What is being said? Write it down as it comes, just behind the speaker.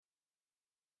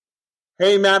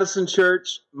Hey, Madison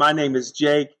Church. My name is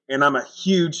Jake, and I'm a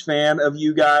huge fan of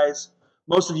you guys.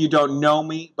 Most of you don't know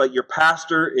me, but your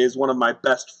pastor is one of my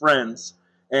best friends,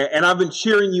 and I've been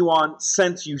cheering you on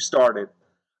since you started.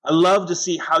 I love to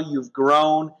see how you've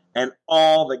grown and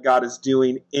all that God is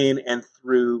doing in and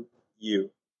through you.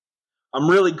 I'm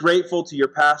really grateful to your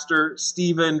pastor,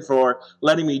 Stephen, for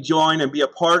letting me join and be a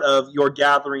part of your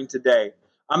gathering today.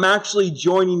 I'm actually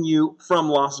joining you from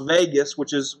Las Vegas,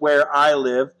 which is where I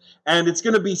live, and it's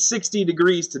going to be 60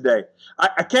 degrees today.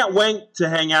 I can't wait to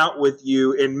hang out with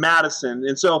you in Madison,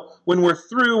 and so when we're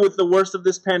through with the worst of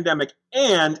this pandemic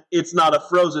and it's not a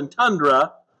frozen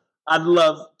tundra, I'd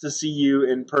love to see you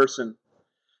in person.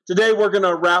 Today we're going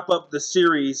to wrap up the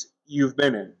series you've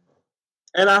been in,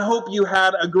 and I hope you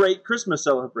had a great Christmas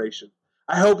celebration.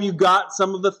 I hope you got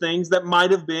some of the things that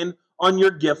might have been on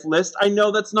your gift list. I know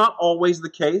that's not always the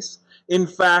case. In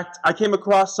fact, I came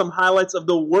across some highlights of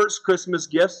the worst Christmas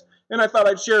gifts, and I thought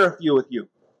I'd share a few with you.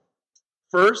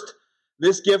 First,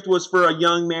 this gift was for a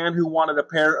young man who wanted a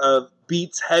pair of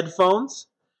Beats headphones.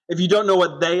 If you don't know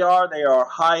what they are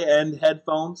high-end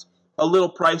headphones, a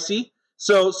little pricey.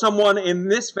 So someone in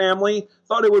this family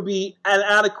thought it would be an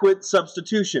adequate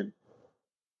substitution.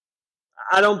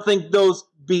 I don't think those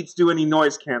Beats do any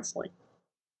noise canceling.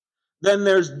 Then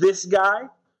there's this guy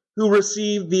who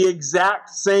received the exact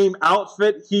same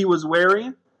outfit he was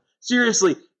wearing.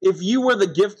 Seriously, if you were the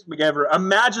gift giver,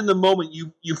 imagine the moment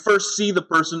you first see the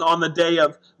person on the day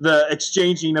of the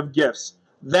exchanging of gifts.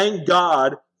 Thank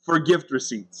God for gift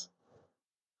receipts.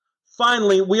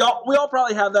 Finally, we all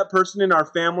probably have that person in our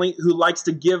family who likes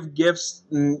to give gifts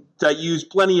that use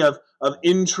plenty of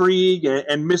intrigue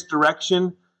and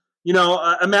misdirection. You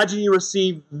know, imagine you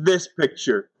receive this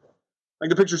picture. Like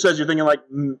the picture says, you're thinking like,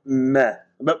 meh.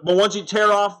 But once you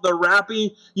tear off the wrapping,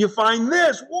 you find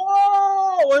this.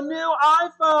 Whoa, a new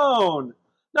iPhone.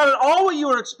 Not at all what you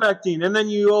were expecting. And then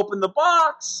you open the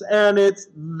box, and it's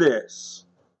this.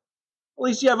 At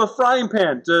least you have a frying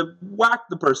pan to whack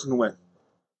the person with.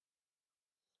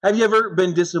 Have you ever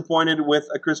been disappointed with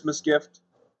a Christmas gift?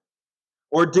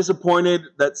 Or disappointed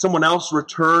that someone else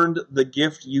returned the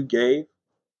gift you gave?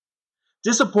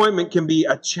 Disappointment can be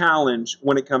a challenge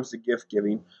when it comes to gift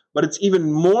giving, but it's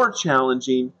even more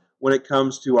challenging when it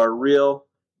comes to our real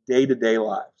day-to-day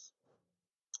lives.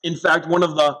 In fact, one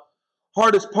of the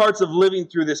hardest parts of living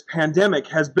through this pandemic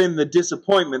has been the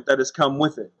disappointment that has come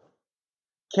with it.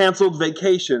 Canceled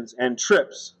vacations and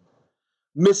trips,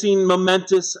 missing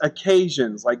momentous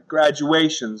occasions like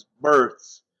graduations,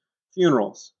 births,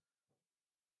 funerals.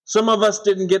 Some of us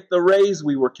didn't get the raise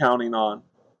we were counting on.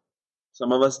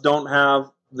 Some of us don't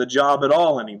have the job at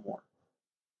all anymore.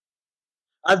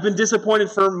 I've been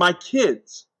disappointed for my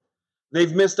kids.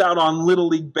 They've missed out on Little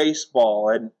League baseball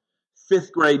and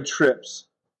fifth grade trips.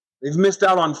 They've missed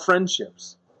out on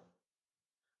friendships.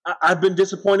 I've been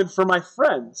disappointed for my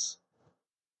friends.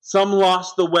 Some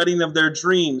lost the wedding of their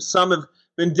dreams. Some have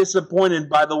been disappointed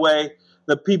by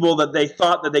the people that they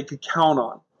thought that they could count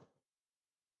on.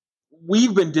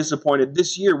 We've been disappointed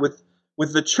this year with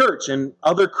the church and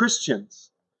other Christians.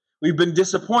 We've been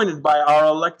disappointed by our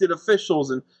elected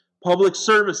officials and public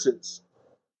services.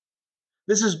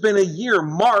 This has been a year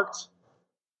marked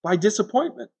by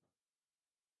disappointment.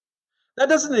 That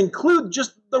doesn't include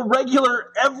just the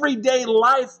regular, everyday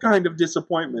life kind of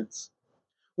disappointments.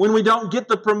 When we don't get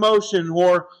the promotion,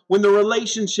 or when the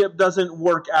relationship doesn't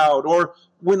work out, or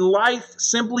when life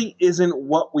simply isn't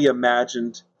what we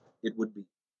imagined it would be.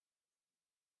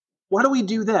 What do we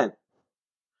do then?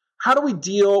 How do we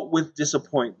deal with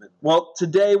disappointment? Well,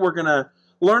 today we're going to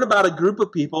learn about a group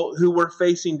of people who were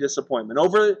facing disappointment.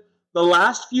 Over the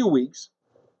last few weeks,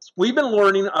 we've been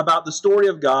learning about the story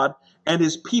of God and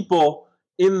his people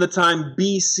in the time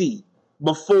BC,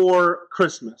 before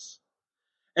Christmas.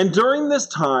 And during this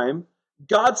time,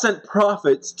 God sent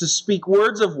prophets to speak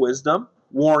words of wisdom,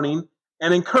 warning,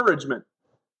 and encouragement.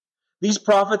 These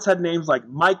prophets had names like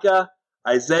Micah,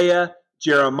 Isaiah,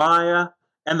 Jeremiah,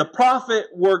 and the prophet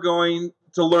we're going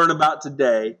to learn about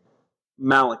today,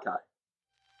 Malachi.'Twas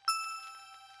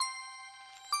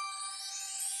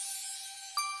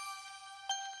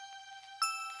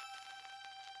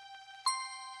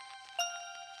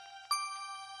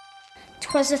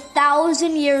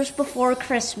 1,000 years before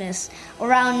Christmas,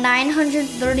 around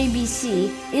 930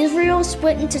 BC, Israel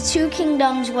split into two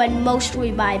kingdoms led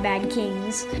mostly by bad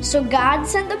kings. So God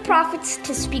sent the prophets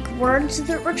to speak words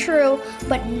that were true,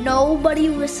 but nobody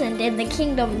listened and the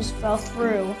kingdoms fell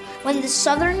through. When the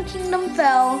southern kingdom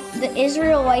fell, the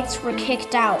Israelites were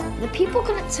kicked out. The people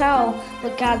couldn't tell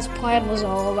what God's plan was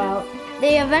all about.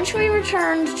 They eventually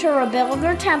returned to rebuild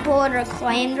their temple and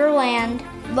reclaim their land.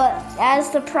 But as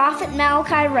the prophet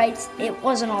Malachi writes, it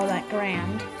wasn't all that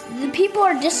grand. The people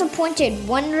are disappointed,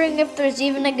 wondering if there's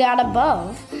even a God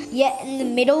above. Yet in the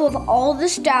middle of all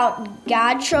this doubt,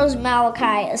 God shows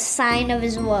Malachi a sign of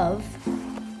his love.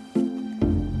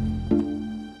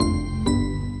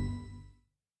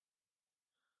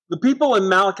 The people in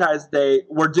Malachi's day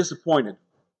were disappointed.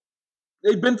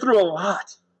 They'd been through a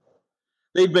lot.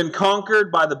 They'd been conquered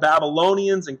by the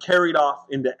Babylonians and carried off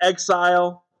into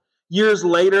exile. Years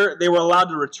later, they were allowed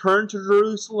to return to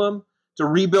Jerusalem to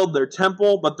rebuild their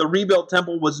temple, but the rebuilt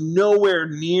temple was nowhere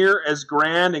near as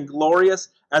grand and glorious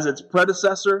as its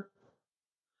predecessor.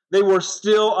 They were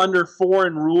still under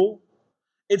foreign rule.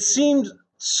 It seemed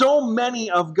so many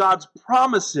of God's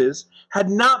promises had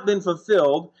not been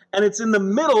fulfilled, and it's in the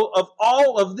middle of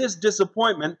all of this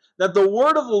disappointment that the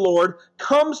word of the Lord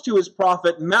comes to his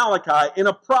prophet Malachi in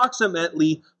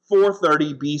approximately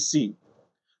 430 BC.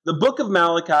 The book of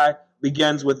Malachi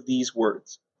begins with these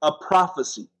words, a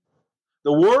prophecy.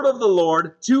 The word of the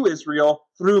Lord to Israel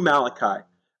through Malachi.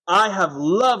 I have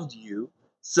loved you,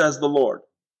 says the Lord.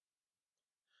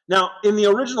 Now, in the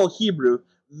original Hebrew,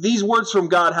 these words from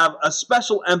God have a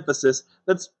special emphasis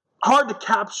that's hard to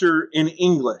capture in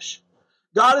English.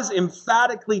 God is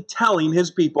emphatically telling his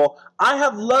people, I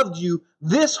have loved you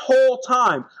this whole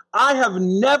time. I have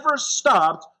never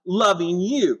stopped loving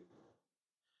you.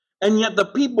 And yet the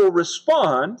people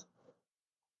respond,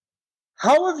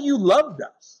 how have you loved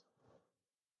us?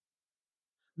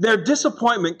 Their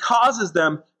disappointment causes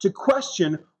them to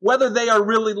question whether they are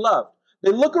really loved.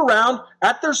 They look around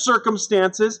at their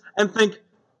circumstances and think,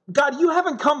 God, you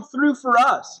haven't come through for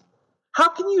us. How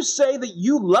can you say that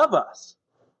you love us?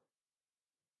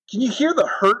 Can you hear the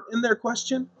hurt in their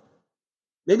question?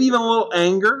 Maybe even a little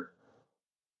anger?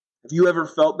 Have you ever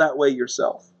felt that way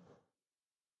yourself?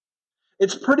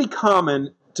 It's pretty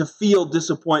common to feel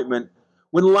disappointment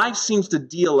when life seems to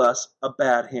deal us a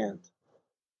bad hand.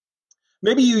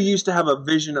 Maybe you used to have a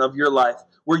vision of your life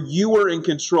where you were in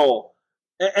control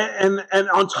and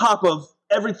on top of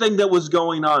everything that was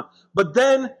going on. But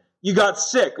then you got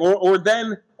sick, or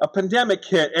then a pandemic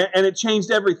hit and it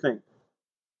changed everything.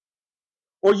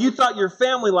 Or you thought your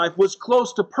family life was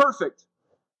close to perfect,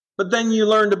 but then you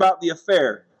learned about the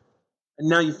affair and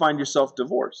now you find yourself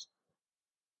divorced.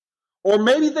 Or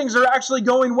maybe things are actually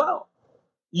going well.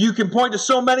 You can point to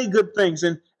so many good things,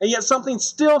 and yet something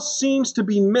still seems to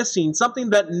be missing, something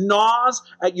that gnaws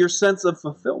at your sense of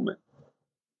fulfillment.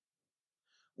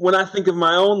 When I think of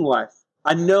my own life,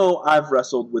 I know I've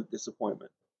wrestled with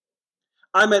disappointment.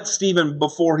 I met Stephen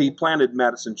before he planted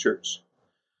Madison Church,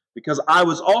 because I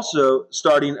was also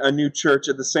starting a new church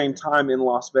at the same time in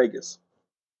Las Vegas.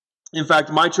 In fact,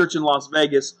 my church in Las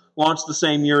Vegas launched the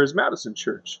same year as Madison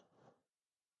Church.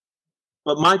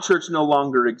 But my church no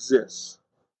longer exists.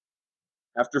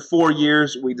 After 4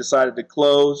 years, we decided to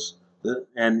close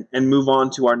and move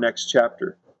on to our next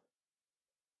chapter.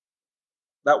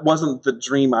 That wasn't the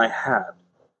dream I had.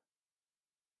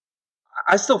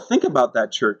 I still think about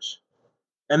that church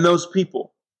and those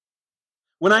people.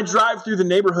 When I drive through the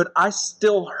neighborhood, I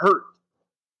still hurt.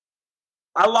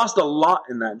 I lost a lot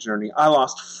in that journey. I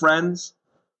lost friends.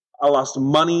 I lost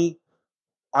money.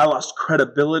 I lost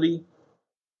credibility.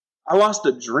 I lost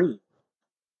a dream.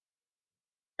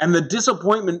 And the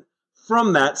disappointment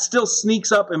from that still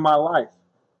sneaks up in my life.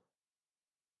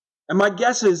 And my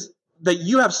guess is that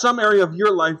you have some area of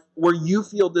your life where you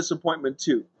feel disappointment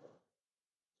too.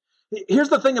 Here's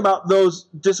the thing about those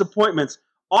disappointments.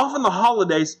 Often the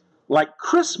holidays, like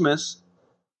Christmas,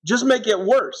 just make it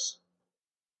worse.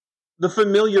 The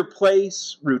familiar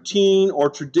place, routine, or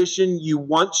tradition you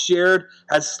once shared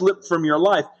has slipped from your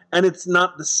life, and it's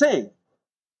not the same.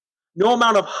 No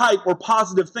amount of hype or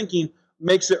positive thinking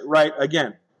makes it right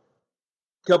again.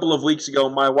 A couple of weeks ago,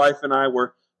 my wife and I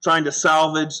were trying to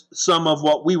salvage some of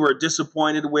what we were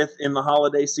disappointed with in the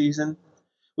holiday season.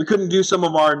 We couldn't do some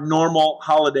of our normal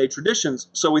holiday traditions,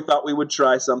 so we thought we would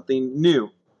try something new.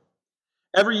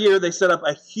 Every year, they set up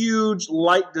a huge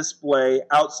light display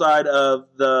outside of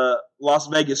the Las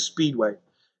Vegas Speedway.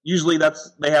 Usually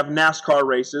they have NASCAR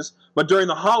races, but during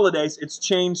the holidays, it's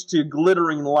changed to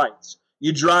glittering lights.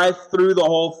 You drive through the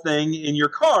whole thing in your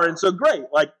car, and so great,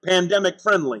 like pandemic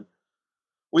friendly.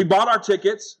 We bought our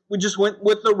tickets. We just went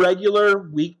with the regular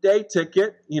weekday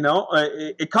ticket.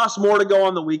 It costs more to go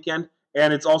on the weekend,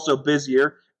 and it's also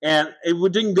busier. And we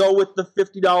didn't go with the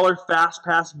 $50 Fast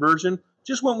Pass version.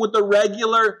 Just went with the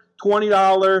regular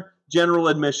 $20 general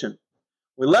admission.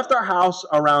 We left our house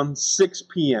around 6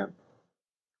 p.m.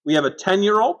 We have a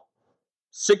 10-year-old,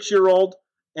 6-year-old,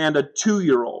 and a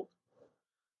 2-year-old.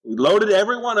 We loaded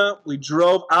everyone up. We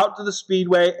drove out to the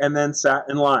Speedway and then sat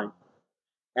in line.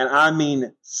 And I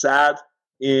mean sat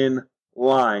in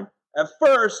line. At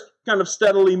first, kind of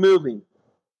steadily moving,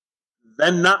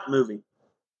 then not moving,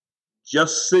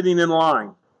 just sitting in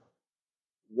line.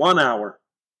 1 hour,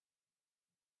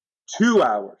 2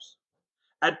 hours.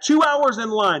 At 2 hours in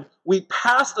line, we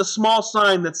passed a small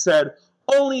sign that said,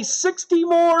 only 60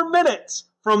 more minutes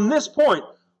from this point.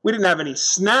 We didn't have any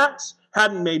snacks,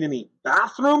 hadn't made any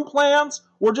bathroom plans.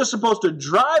 We're just supposed to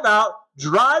drive out,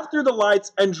 drive through the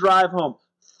lights, and drive home.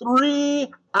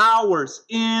 3 hours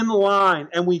in line,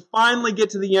 and we finally get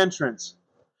to the entrance.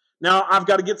 Now, I've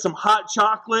got to get some hot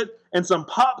chocolate and some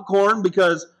popcorn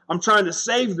because I'm trying to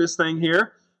save this thing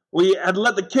here. We had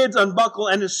let the kids unbuckle,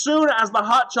 and as soon as the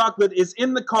hot chocolate is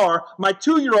in the car, my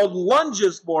 2-year-old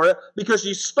lunges for it because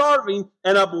she's starving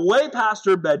and up way past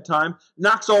her bedtime,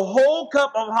 knocks a whole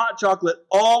cup of hot chocolate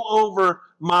all over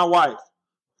my wife.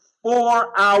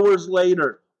 4 hours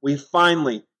later, we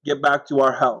finally get back to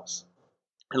our house.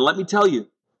 And let me tell you,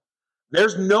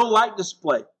 there's no light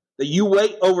display that you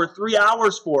wait over 3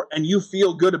 hours for and you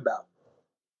feel good about.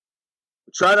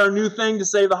 We tried our new thing to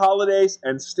save the holidays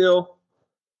and still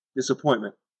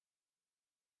disappointment.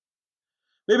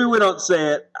 Maybe we don't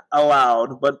say it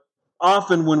aloud, but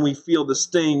often when we feel the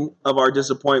sting of our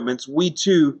disappointments, we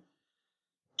too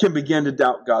can begin to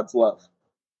doubt God's love.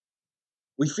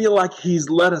 We feel like He's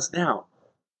let us down.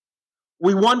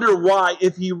 We wonder why,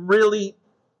 if He really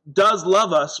does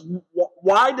love us,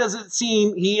 why does it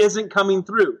seem He isn't coming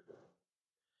through?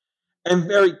 And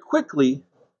very quickly,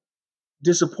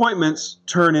 disappointments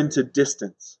turn into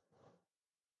distance.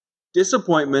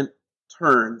 Disappointment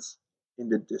turns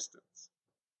into distance.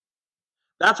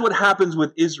 That's what happens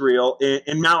with Israel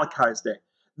in Malachi's day.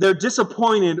 They're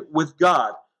disappointed with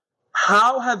God.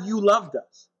 How have you loved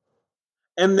us?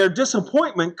 And their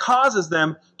disappointment causes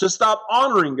them to stop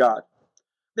honoring God.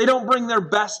 They don't bring their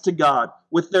best to God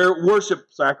with their worship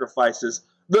sacrifices.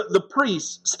 The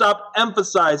priests stop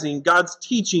emphasizing God's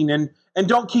teaching and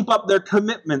don't keep up their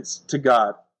commitments to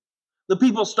God. The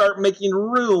people start making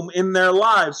room in their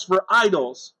lives for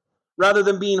idols rather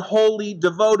than being wholly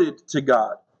devoted to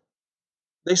God.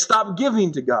 They stop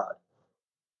giving to God.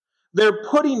 They're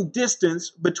putting distance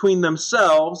between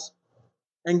themselves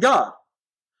and God.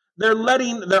 They're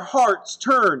letting their hearts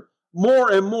turn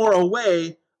more and more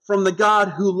away from the God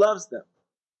who loves them.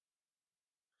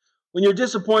 When you're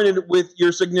disappointed with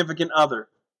your significant other,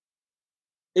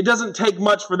 it doesn't take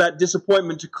much for that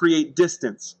disappointment to create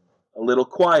distance, a little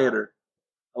quieter,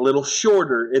 a little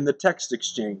shorter in the text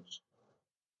exchange.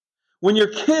 When your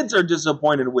kids are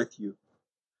disappointed with you,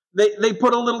 they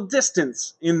put a little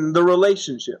distance in the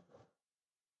relationship.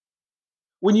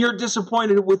 When you're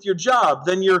disappointed with your job,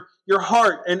 then your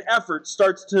heart and effort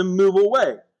starts to move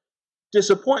away.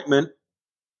 Disappointment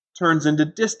turns into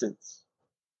distance.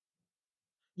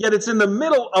 Yet it's in the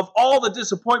middle of all the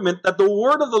disappointment that the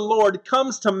word of the Lord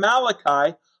comes to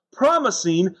Malachi,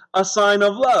 promising a sign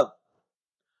of love.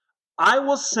 I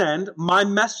will send my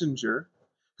messenger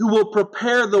who will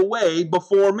prepare the way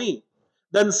before me.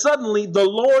 Then suddenly the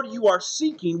Lord you are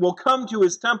seeking will come to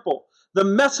his temple. The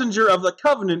messenger of the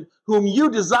covenant whom you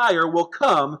desire will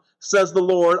come, says the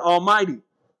Lord Almighty.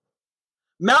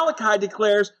 Malachi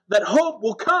declares that hope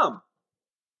will come.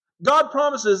 God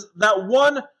promises that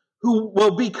one who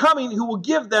will be coming, who will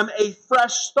give them a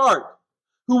fresh start,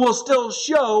 who will still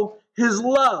show his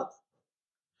love.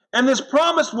 And this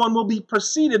promised one will be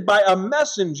preceded by a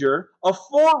messenger, a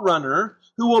forerunner,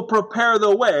 who will prepare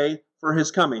the way for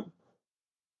his coming.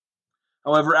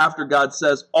 However, after God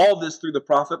says all this through the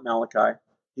prophet Malachi,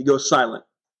 he goes silent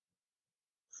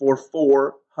for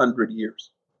 400 years.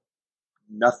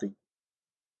 Nothing.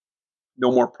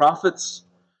 No more prophets,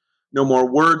 no more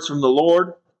words from the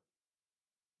Lord,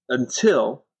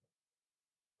 until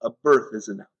a birth is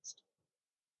announced.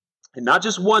 And not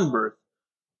just one birth,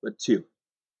 but two.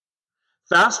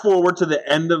 Fast forward to the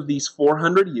end of these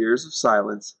 400 years of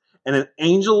silence, and an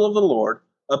angel of the Lord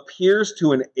appears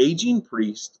to an aging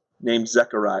priest named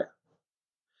Zechariah.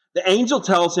 The angel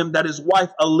tells him that his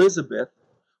wife Elizabeth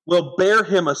will bear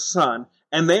him a son,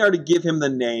 and they are to give him the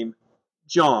name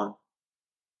John.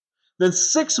 Then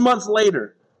 6 months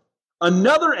later,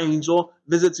 another angel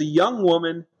visits a young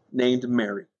woman named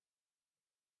Mary.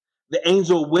 The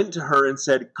angel went to her and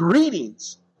said,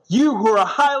 "Greetings, you who are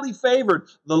highly favored,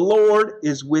 the Lord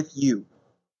is with you."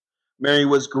 Mary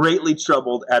was greatly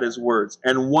troubled at his words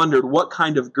and wondered what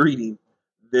kind of greeting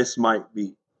this might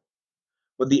be.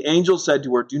 But the angel said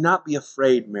to her, "Do not be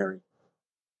afraid, Mary.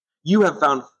 You have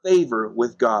found favor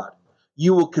with God.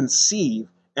 You will conceive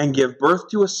and give birth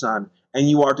to a son, and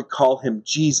you are to call him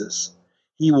Jesus.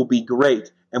 He will be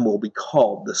great and will be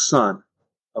called the Son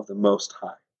of the Most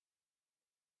High."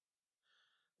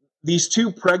 These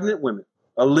two pregnant women,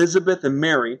 Elizabeth and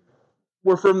Mary,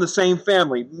 were from the same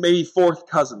family, maybe fourth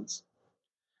cousins.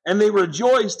 And they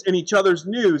rejoiced in each other's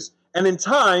news, and in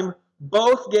time,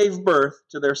 both gave birth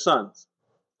to their sons.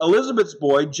 Elizabeth's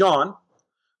boy, John,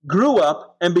 grew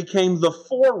up and became the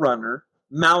forerunner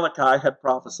Malachi had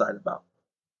prophesied about.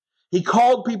 He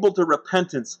called people to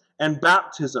repentance and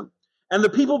baptism, and the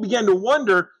people began to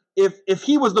wonder if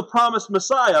he was the promised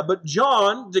Messiah. But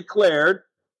John declared,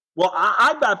 well,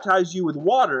 I baptize you with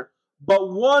water,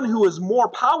 but one who is more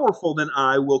powerful than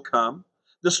I will come,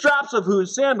 the straps of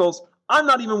whose sandals I'm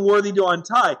not even worthy to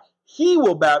untie. He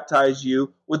will baptize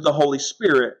you with the Holy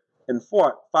Spirit and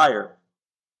fire.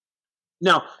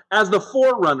 Now, as the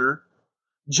forerunner,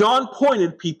 John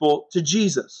pointed people to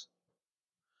Jesus.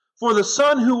 For the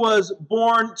son who was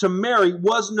born to Mary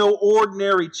was no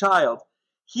ordinary child.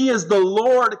 He is the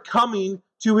Lord coming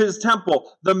to his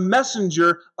temple, the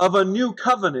messenger of a new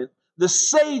covenant, the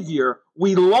Savior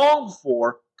we long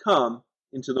for come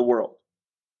into the world.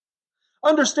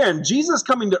 Understand, Jesus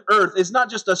coming to earth is not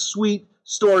just a sweet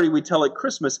story we tell at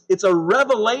Christmas. It's a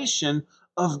revelation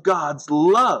of God's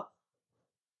love.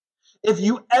 If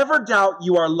you ever doubt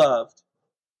you are loved,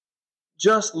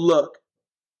 just look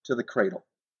to the cradle.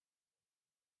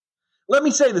 Let me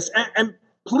say this, and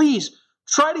please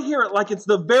try to hear it like it's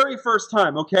the very first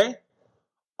time, okay?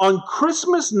 On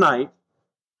Christmas night,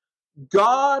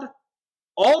 God,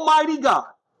 Almighty God,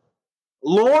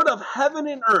 Lord of heaven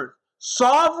and earth,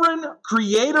 sovereign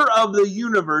creator of the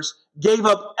universe, gave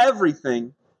up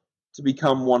everything to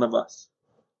become one of us.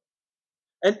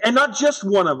 And not just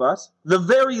one of us, the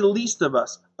very least of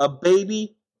us, a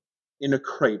baby in a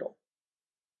cradle.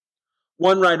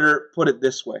 One writer put it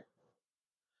this way: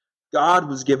 God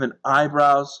was given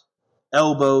eyebrows,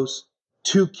 elbows,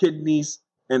 2 kidneys,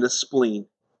 and a spleen.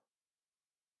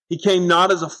 He came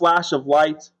not as a flash of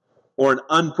light or an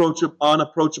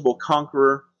unapproachable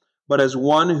conqueror, but as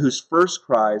one whose first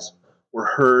cries were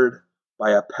heard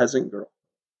by a peasant girl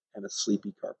and a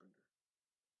sleepy carpenter.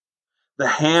 The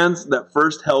hands that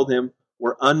first held him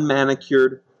were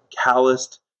unmanicured,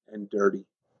 calloused, and dirty.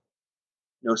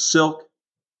 No silk,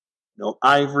 no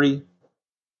ivory,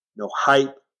 no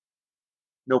hype,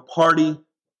 no party,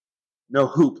 no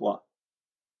hoopla.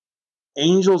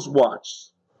 Angels watched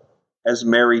as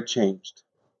Mary changed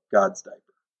God's diaper.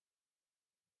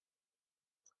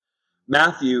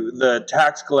 Matthew, the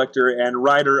tax collector and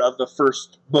writer of the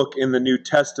first book in the New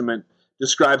Testament,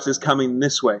 describes his coming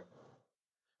this way: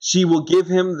 she will give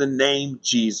him the name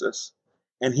Jesus,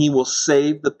 and he will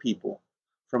save the people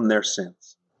from their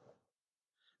sins.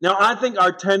 Now, I think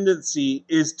our tendency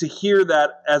is to hear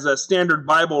that as a standard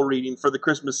Bible reading for the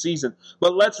Christmas season,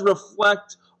 but let's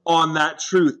reflect on that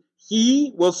truth.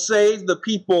 He will save the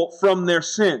people from their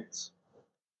sins.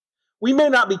 We may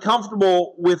not be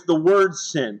comfortable with the word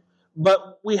sin,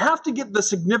 but we have to get the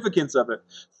significance of it.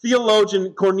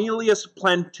 Theologian Cornelius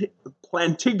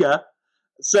Plantinga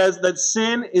says that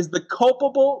sin is the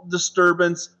culpable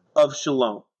disturbance of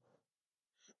shalom.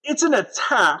 It's an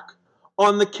attack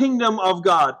on the kingdom of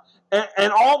God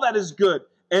and all that is good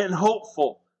and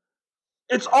hopeful.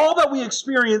 It's all that we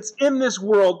experience in this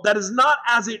world that is not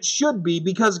as it should be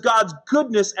because God's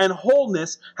goodness and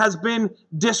wholeness has been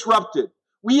disrupted.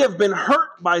 We have been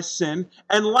hurt by sin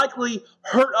and likely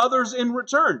hurt others in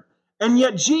return. And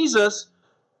yet Jesus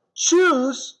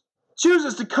chooses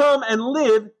to come and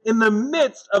live in the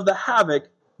midst of the havoc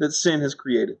that sin has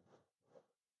created.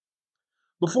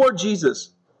 Before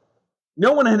Jesus,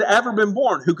 no one had ever been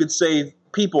born who could save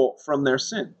people from their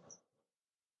sin.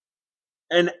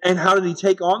 And how did he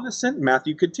take on the sin?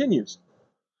 Matthew continues.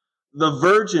 The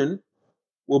virgin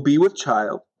will be with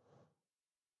child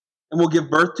and will give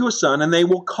birth to a son, and they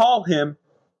will call him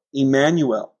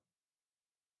Emmanuel,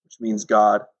 which means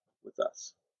God with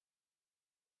us.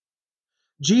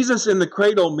 Jesus in the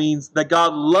cradle means that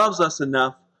God loves us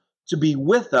enough to be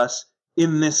with us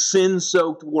in this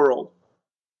sin-soaked world.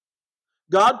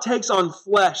 God takes on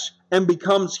flesh and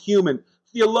becomes human.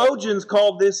 Theologians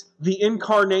call this the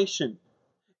incarnation.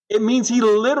 It means he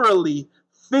literally,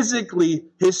 physically,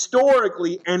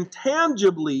 historically, and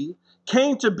tangibly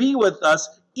came to be with us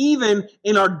even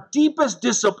in our deepest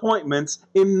disappointments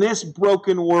in this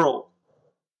broken world.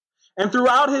 And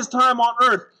throughout his time on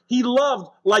earth, he loved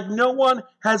like no one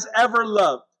has ever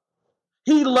loved.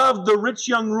 He loved the rich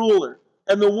young ruler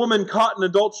and the woman caught in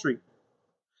adultery.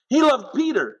 He loved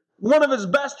Peter, one of his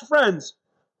best friends,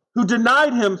 who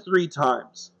denied him 3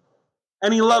 times.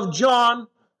 And he loved John,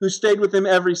 who stayed with him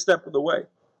every step of the way.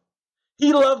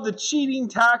 He loved the cheating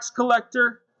tax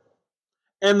collector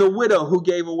and the widow who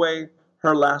gave away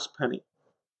her last penny.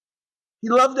 He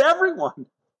loved everyone.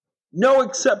 No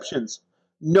exceptions,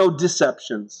 no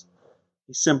deceptions.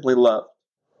 He simply loved.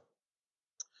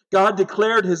 God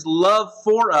declared his love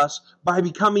for us by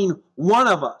becoming one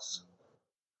of us.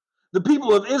 The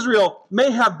people of Israel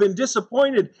may have been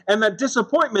disappointed, and that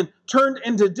disappointment turned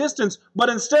into distance, but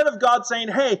instead of God saying,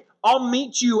 hey, I'll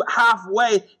meet you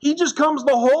halfway, he just comes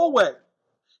the whole way.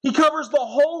 He covers the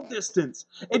whole distance.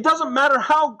 It doesn't matter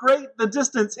how great the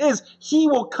distance is, he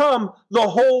will come the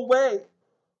whole way.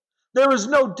 There is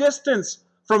no distance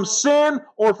from sin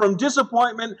or from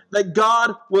disappointment that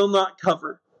God will not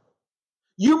cover.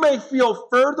 You may feel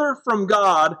further from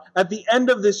God at the end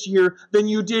of this year than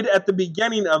you did at the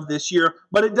beginning of this year,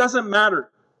 but it doesn't matter.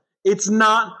 It's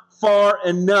not far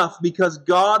enough because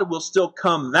God will still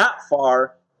come that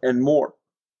far and more.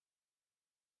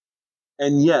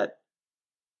 And yet,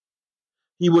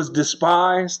 he was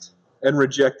despised and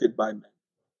rejected by men.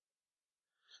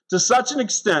 To such an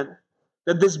extent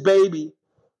that this baby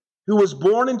who was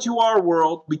born into our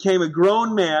world became a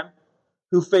grown man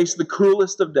who faced the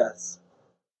cruelest of deaths.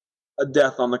 A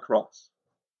death on the cross.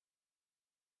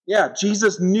 Yeah,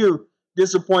 Jesus knew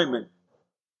disappointment.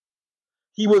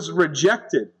 He was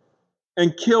rejected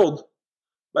and killed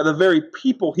by the very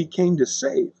people he came to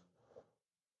save.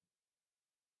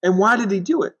 And why did he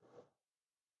do it?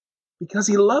 Because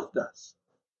he loved us.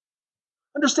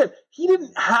 Understand, he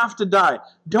didn't have to die.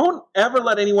 Don't ever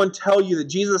let anyone tell you that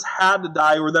Jesus had to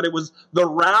die or that it was the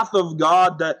wrath of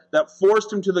God that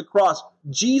forced him to the cross.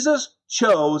 Jesus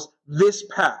chose this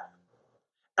path.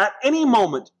 At any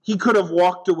moment, he could have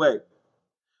walked away.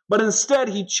 But instead,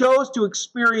 he chose to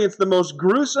experience the most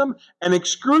gruesome and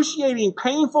excruciating,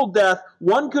 painful death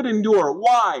one could endure.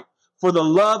 Why? For the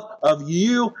love of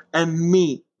you and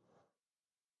me.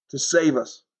 To save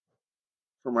us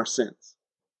from our sins.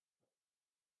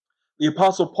 The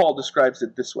Apostle Paul describes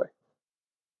it this way.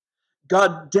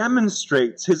 God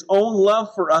demonstrates his own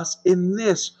love for us in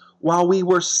this: while we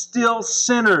were still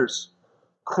sinners,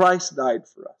 Christ died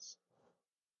for us.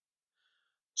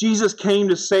 Jesus came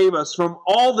to save us from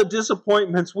all the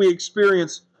disappointments we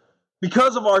experience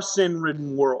because of our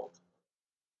sin-ridden world.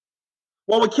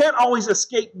 While we can't always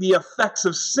escape the effects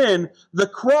of sin, the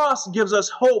cross gives us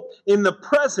hope in the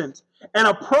present and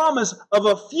a promise of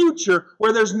a future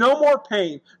where there's no more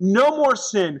pain, no more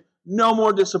sin, no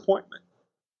more disappointment.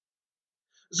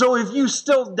 So if you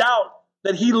still doubt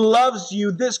that he loves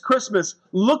you this Christmas,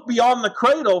 look beyond the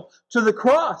cradle to the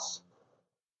cross.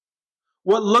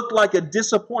 What looked like a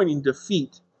disappointing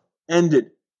defeat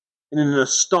ended in an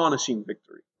astonishing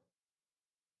victory.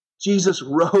 Jesus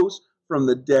rose from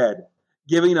the dead,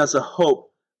 giving us a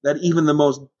hope that even the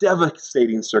most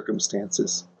devastating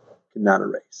circumstances cannot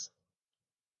erase.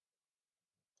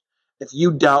 If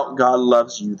you doubt God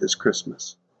loves you this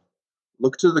Christmas,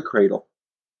 look to the cradle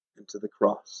and to the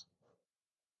cross.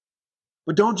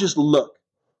 But don't just look.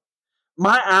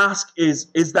 My ask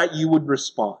is that you would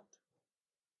respond.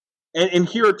 And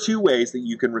here are two ways that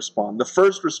you can respond. The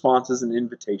first response is an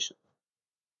invitation.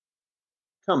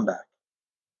 Come back.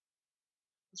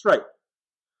 That's right.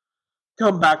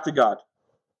 Come back to God.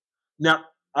 Now,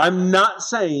 I'm not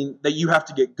saying that you have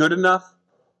to get good enough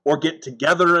or get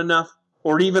together enough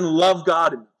or even love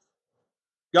God enough.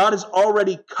 God has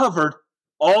already covered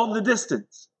all the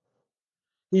distance.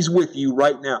 He's with you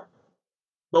right now.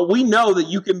 But we know that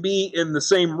you can be in the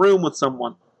same room with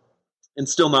someone and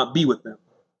still not be with them.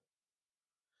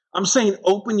 I'm saying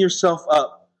open yourself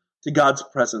up to God's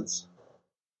presence.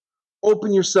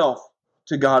 Open yourself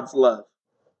to God's love.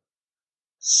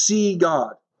 See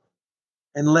God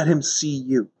and let him see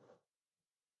you.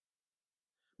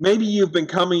 Maybe you've been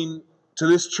coming to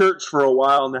this church for a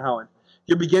while now and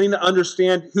you're beginning to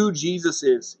understand who Jesus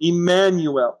is.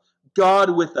 Emmanuel,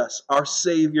 God with us, our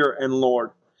Savior and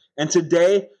Lord. And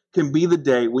today can be the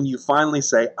day when you finally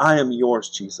say, I am yours,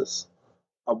 Jesus.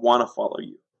 I want to follow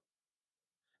you.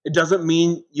 It doesn't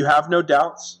mean you have no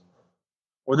doubts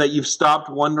or that you've stopped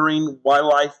wondering why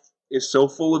life is so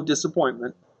full of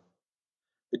disappointment.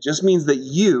 It just means that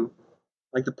you,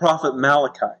 like the prophet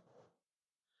Malachi,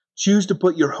 choose to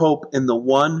put your hope in the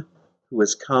one who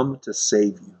has come to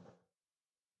save you.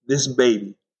 This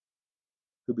baby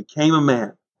who became a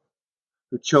man,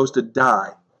 who chose to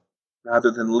die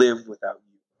rather than live without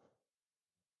you.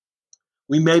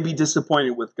 We may be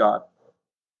disappointed with God,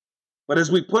 but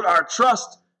as we put our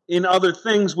trust in other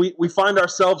things, we find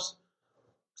ourselves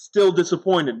still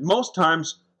disappointed. Most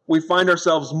times, we find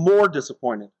ourselves more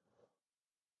disappointed.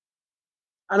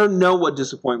 I don't know what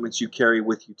disappointments you carry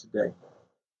with you today,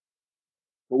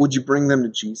 but would you bring them to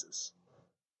Jesus?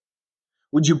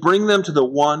 Would you bring them to the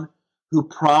one who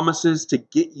promises to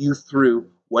get you through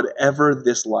whatever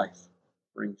this life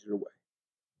brings your way?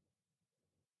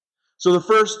 So the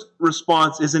first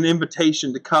response is an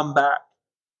invitation to come back.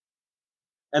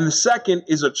 And the second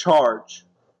is a charge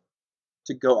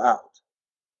to go out.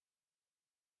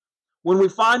 When we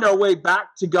find our way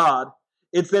back to God,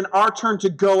 it's then our turn to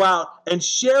go out and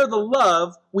share the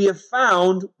love we have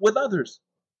found with others.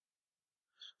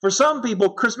 For some people,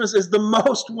 Christmas is the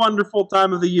most wonderful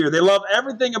time of the year. They love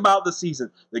everything about the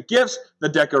season. The gifts, the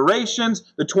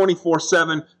decorations, the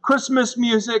 24/7 Christmas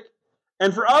music.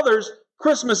 And for others,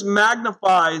 Christmas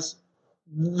magnifies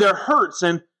their hurts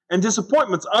and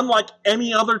disappointments unlike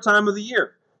any other time of the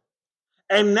year.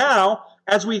 And now,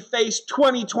 as we face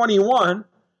 2021,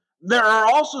 there are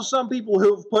also some people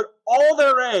who have put all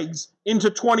their eggs into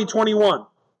 2021.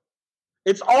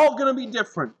 It's all going to be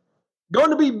different. Going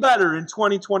to be better in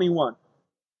 2021.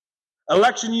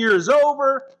 Election year is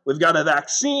over. We've got a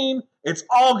vaccine. It's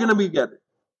all going to be better.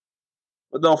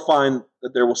 But they'll find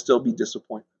that there will still be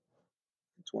disappointment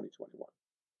in 2021.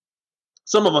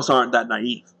 Some of us aren't that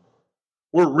naive.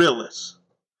 We're realists.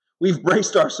 We've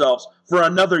braced ourselves for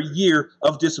another year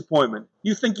of disappointment.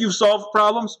 You think you've solved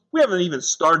problems? We haven't even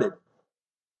started.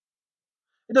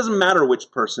 It doesn't matter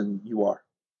which person you are.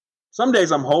 Some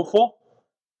days I'm hopeful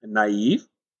and naive.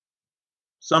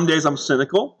 Some days I'm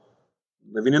cynical,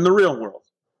 living in the real world.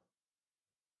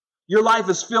 Your life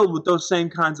is filled with those same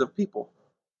kinds of people.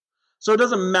 So it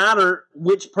doesn't matter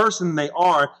which person they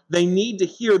are. They need to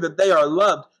hear that they are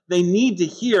loved. They need to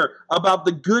hear about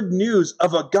the good news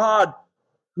of a God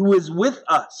who is with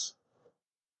us.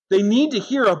 They need to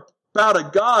hear about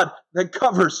a God that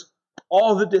covers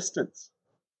all the distance.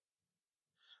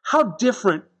 How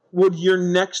different would your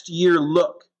next year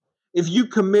look if you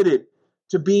committed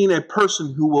to being a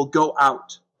person who will go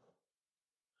out?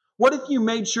 What if you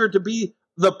made sure to be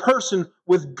the person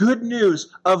with good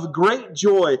news of great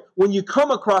joy when you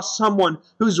come across someone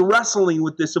who's wrestling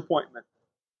with disappointment?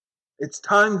 It's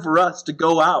time for us to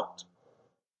go out.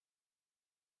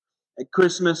 At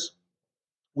Christmas,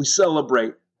 we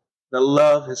celebrate that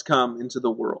love has come into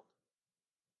the world.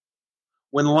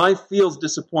 When life feels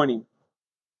disappointing,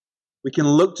 we can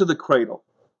look to the cradle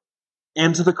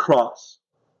and to the cross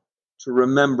to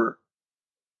remember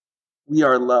we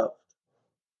are loved.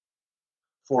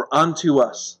 For unto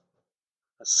us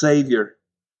a Savior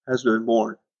has been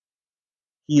born.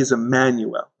 He is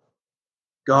Emmanuel,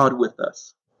 God with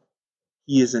us.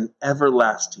 He is an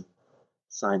everlasting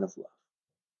sign of love.